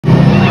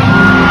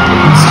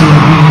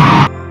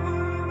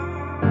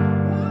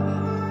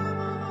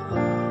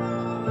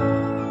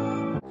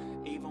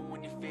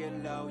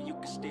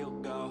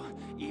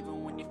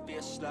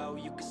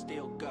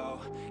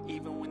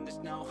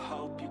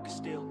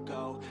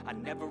I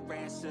never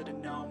answer to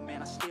no,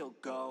 man, I still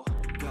go,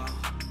 go,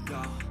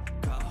 go,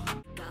 go.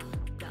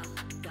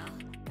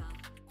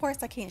 Of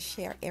course, I can't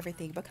share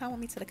everything, but come with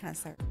me to the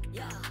concert.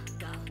 Yeah,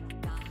 go,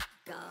 go,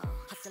 go.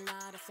 Hustle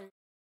hard, hustle.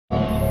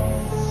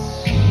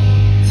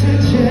 To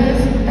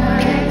just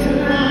act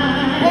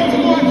tonight. What's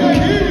more than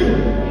you?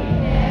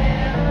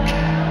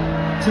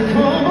 To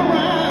come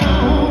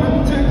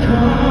around, to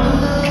come.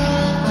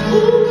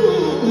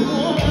 Ooh,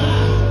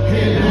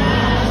 and I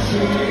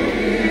say,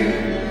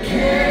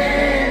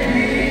 can't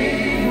be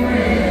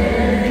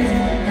friends,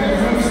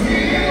 'cause I'm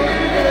still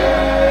in love.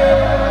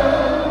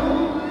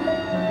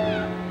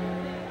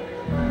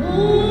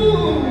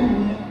 Ooh,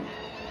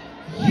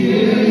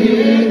 yeah,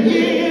 yeah,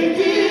 yeah,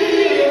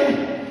 yeah.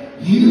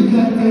 You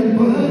got that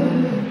butter,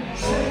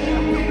 say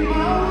you'll be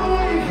my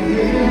wife,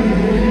 yeah.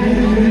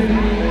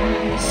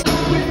 So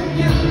with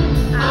you,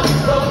 I'm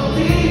so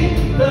deep,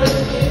 but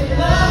in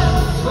love,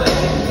 when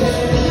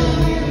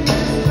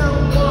there's no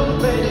one,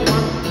 baby,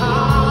 my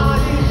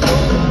heart is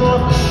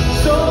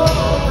so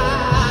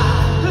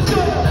high. Let's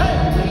go, hey!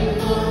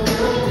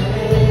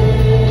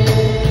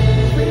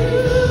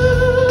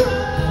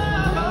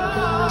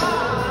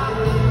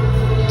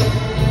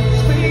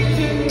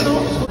 Speaking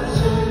those words,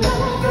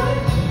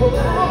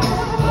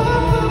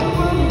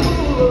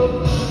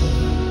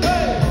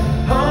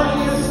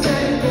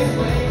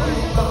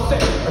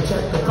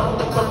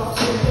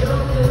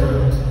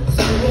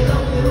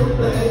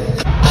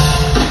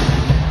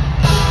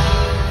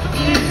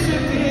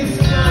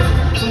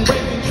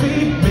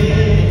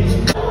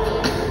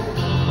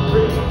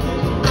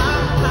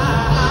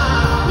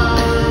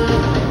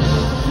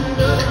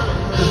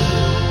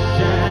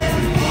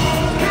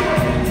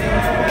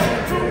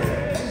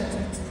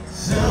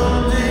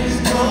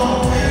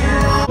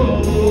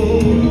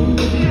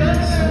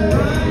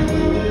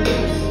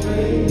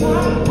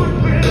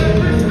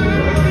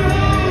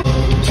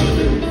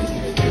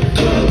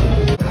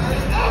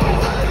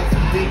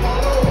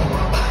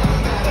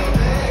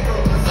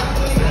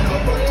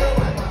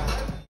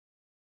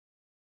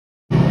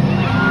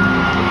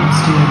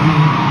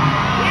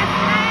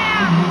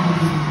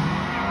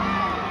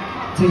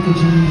 take a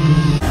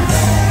journey.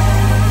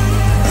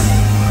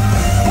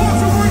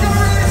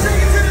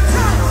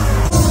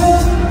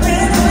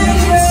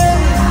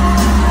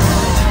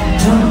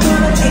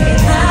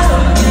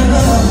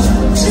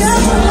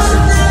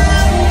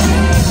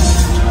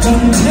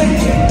 Don't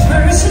take it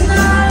personal,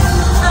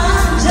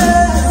 I'm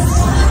just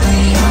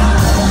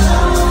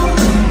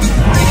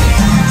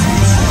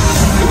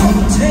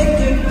don't take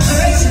it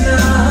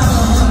personal.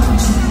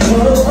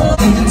 Oh,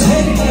 don't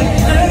take it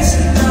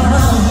personal.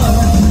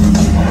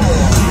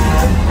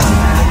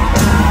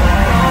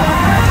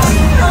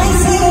 I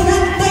sit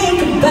and think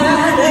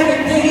about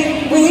everything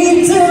we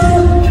do,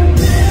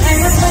 and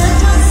I find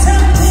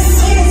myself this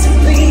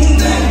misery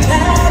and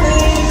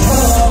having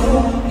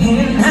hope.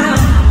 And now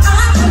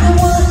I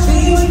want to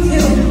be with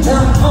you the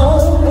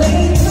whole way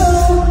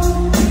through,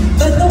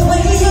 but the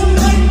way you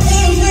make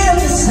me feel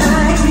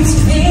inside keeps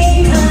me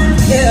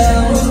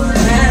confused.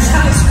 That's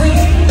how I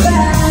swing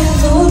back,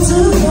 move to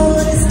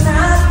what is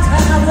not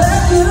cover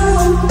you.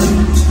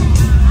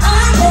 I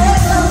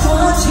never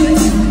want you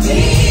to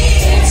be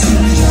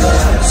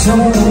insecure, so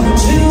don't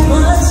you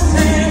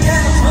understand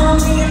that I'm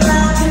being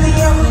loud to the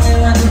only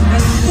one who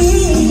can be.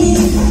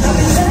 I'll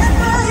be there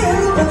for you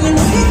when you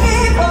need me,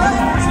 boy.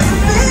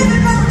 Baby,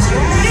 don't you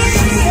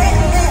leave me,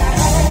 yeah.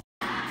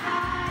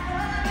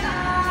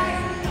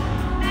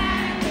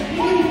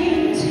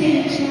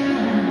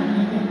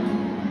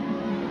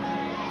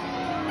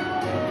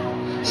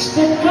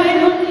 Step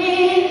right on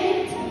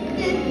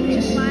in,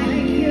 just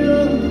like you.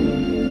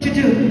 What you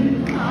do?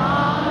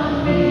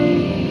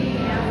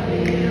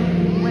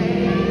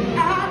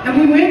 And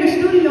we were in the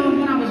studio, and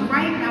when I was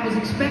writing, I was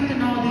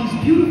expecting all these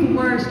beautiful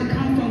words to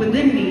come from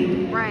within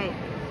me. Right.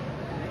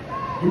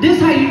 And this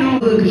how you know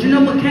good, because you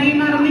know what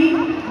came out of me?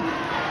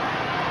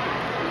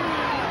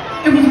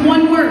 It was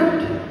one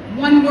word.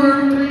 One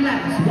word, three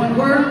letters. One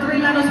word,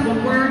 three letters.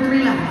 One word,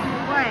 three letters.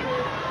 Right.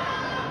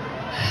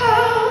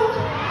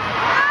 Oh.